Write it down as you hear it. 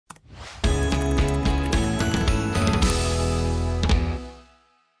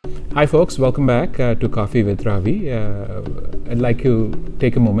Hi folks, welcome back to Coffee with Ravi. I'd like to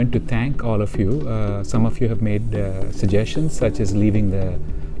take a moment to thank all of you. Some of you have made suggestions such as leaving the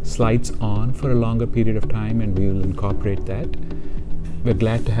slides on for a longer period of time, and we will incorporate that. We're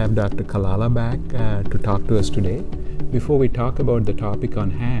glad to have Dr. Kalala back to talk to us today. Before we talk about the topic on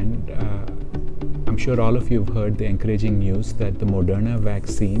hand, I'm sure all of you have heard the encouraging news that the Moderna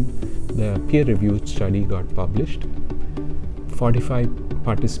vaccine, the peer-reviewed study got published. 45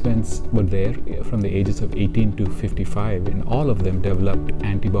 participants were there from the ages of 18 to 55, and all of them developed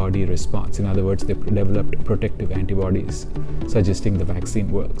antibody response. In other words, they developed protective antibodies, suggesting the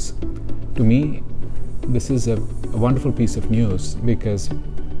vaccine works. To me, this is a wonderful piece of news because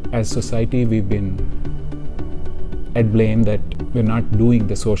as society, we've been at blame that we're not doing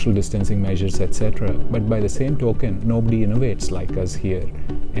the social distancing measures, etc. But by the same token, nobody innovates like us here.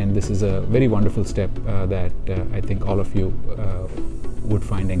 And this is a very wonderful step that I think all of you would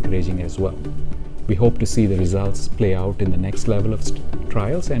find encouraging as well. We hope to see the results play out in the next level of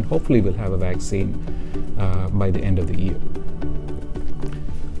trials, and hopefully we'll have a vaccine by the end of the year.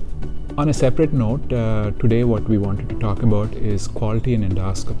 On a separate note, today what we wanted to talk about is quality in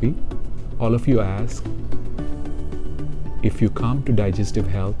endoscopy. All of you ask, if you come to digestive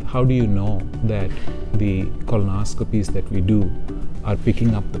health, how do you know that the colonoscopies that we do are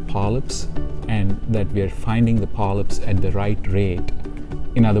picking up the polyps and that we are finding the polyps at the right rate?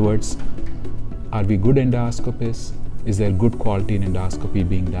 In other words, are we good endoscopists? Is there good quality in endoscopy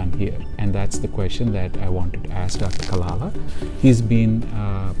being done here? And that's the question that I wanted to ask Dr. Kalala. He's been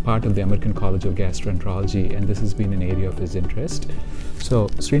part of the American College of Gastroenterology, and this has been an area of his interest. So,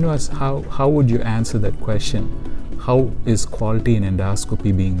 Srinivas, how would you answer that question? How is quality in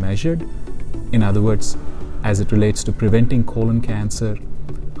endoscopy being measured? In other words, as it relates to preventing colon cancer,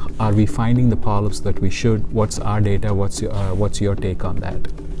 are we finding the polyps that we should? What's our data? What's your take on that?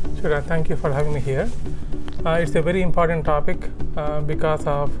 Sure, thank you for having me here. It's a very important topic because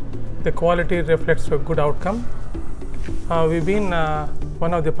of the quality reflects a good outcome. We've been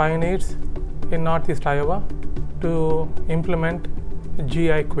one of the pioneers in Northeast Iowa to implement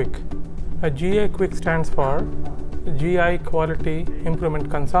GIQuIC. GIQuIC stands for GI Quality Improvement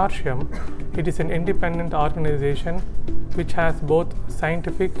Consortium. It is an independent organization which has both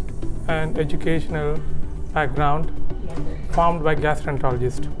scientific and educational background, formed by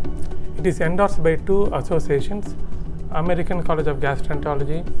gastroenterologists. It is endorsed by two associations, American College of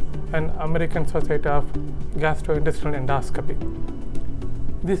Gastroenterology and American Society of Gastrointestinal Endoscopy.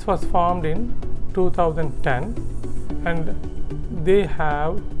 This was formed in 2010, and they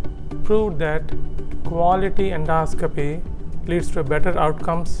have proved that quality endoscopy leads to better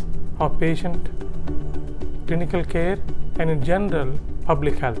outcomes of patient clinical care and in general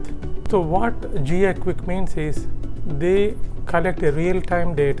public health. So what GIQuIC means is they collect a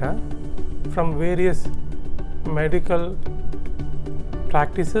real-time data from various medical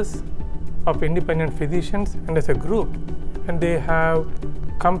practices of independent physicians and as a group, and they have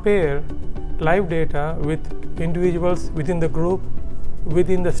compared live data with individuals within the group,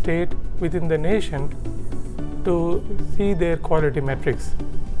 within the state, within the nation to see their quality metrics.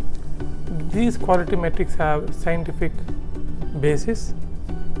 These quality metrics have scientific basis.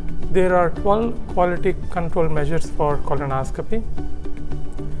 There are 12 quality control measures for colonoscopy.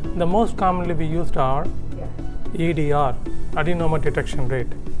 The most commonly we used are ADR, adenoma detection rate.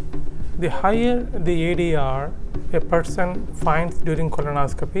 The higher the ADR a person finds during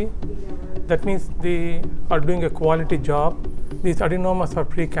colonoscopy, that means they are doing a quality job. These adenomas are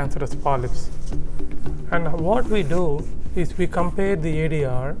precancerous polyps. And what we do is we compare the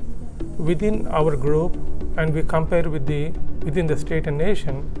ADR within our group, and we compare with within the state and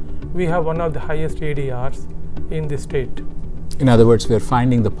nation. We have one of the highest ADRs in the state. In other words, we are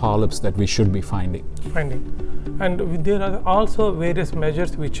finding the polyps that we should be finding. And there are also various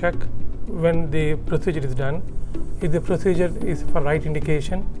measures we check when the procedure is done. If the procedure is for right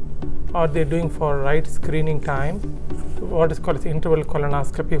indication, or they're doing for right screening time, what is called as interval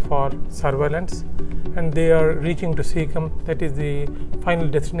colonoscopy for surveillance, and they are reaching to cecum, that is the final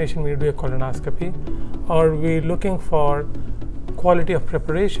destination when you do a colonoscopy, or we're looking for quality of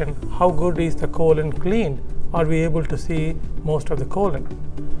preparation, how good is the colon cleaned, are we able to see most of the colon.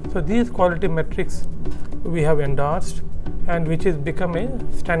 So these quality metrics we have endorsed, and which has become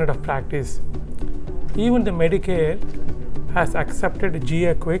a standard of practice. Even the Medicare has accepted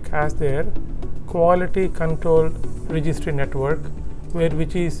GIQuIC as their quality control registry network,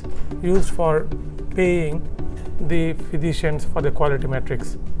 which is used for paying the physicians for the quality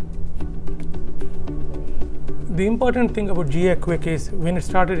metrics. The important thing about GIQuIC is when it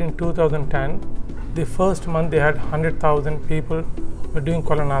started in 2010, the first month they had 100,000 people were doing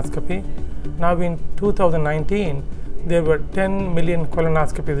colonoscopy. Now in 2019, there were 10 million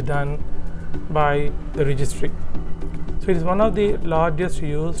colonoscopies done by the registry. So it is one of the largest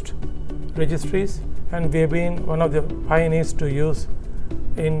used registries, and we have been one of the pioneers to use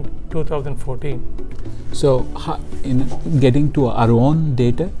in 2014. So in getting to our own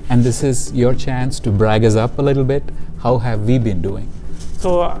data, and this is your chance to brag us up a little bit, how have we been doing?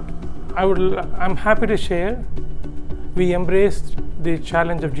 So I'm happy to share. We embraced the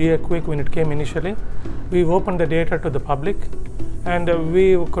challenge of GIQuIC when it came initially. We've opened the data to the public, and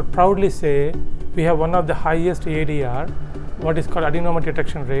we could proudly say we have one of the highest ADR, what is called adenoma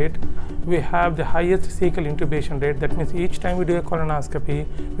detection rate. We have the highest cecal intubation rate. That means each time we do a colonoscopy,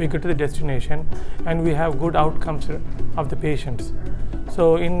 we get to the destination, and we have good outcomes of the patients.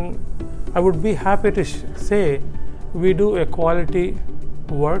 So I would be happy to say we do a quality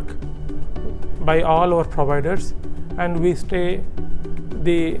work by all our providers, and we stay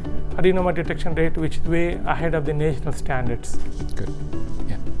the adenoma detection rate which is way ahead of the national standards. Good.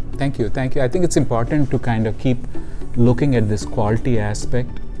 Yeah. Thank you. Thank you. I think it's important to kind of keep looking at this quality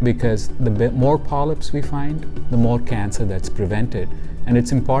aspect, because the more polyps we find, the more cancer that's prevented. And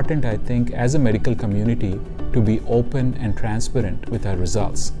it's important, I think, as a medical community to be open and transparent with our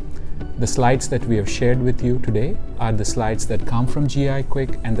results. The slides that we have shared with you today are the slides that come from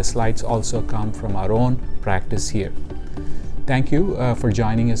GIQuIC, and the slides also come from our own practice here. Thank you for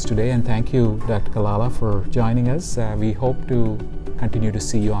joining us today, and thank you, Dr. Kalala, for joining us. We hope to continue to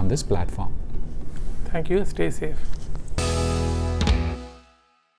see you on this platform. Thank you. Stay safe.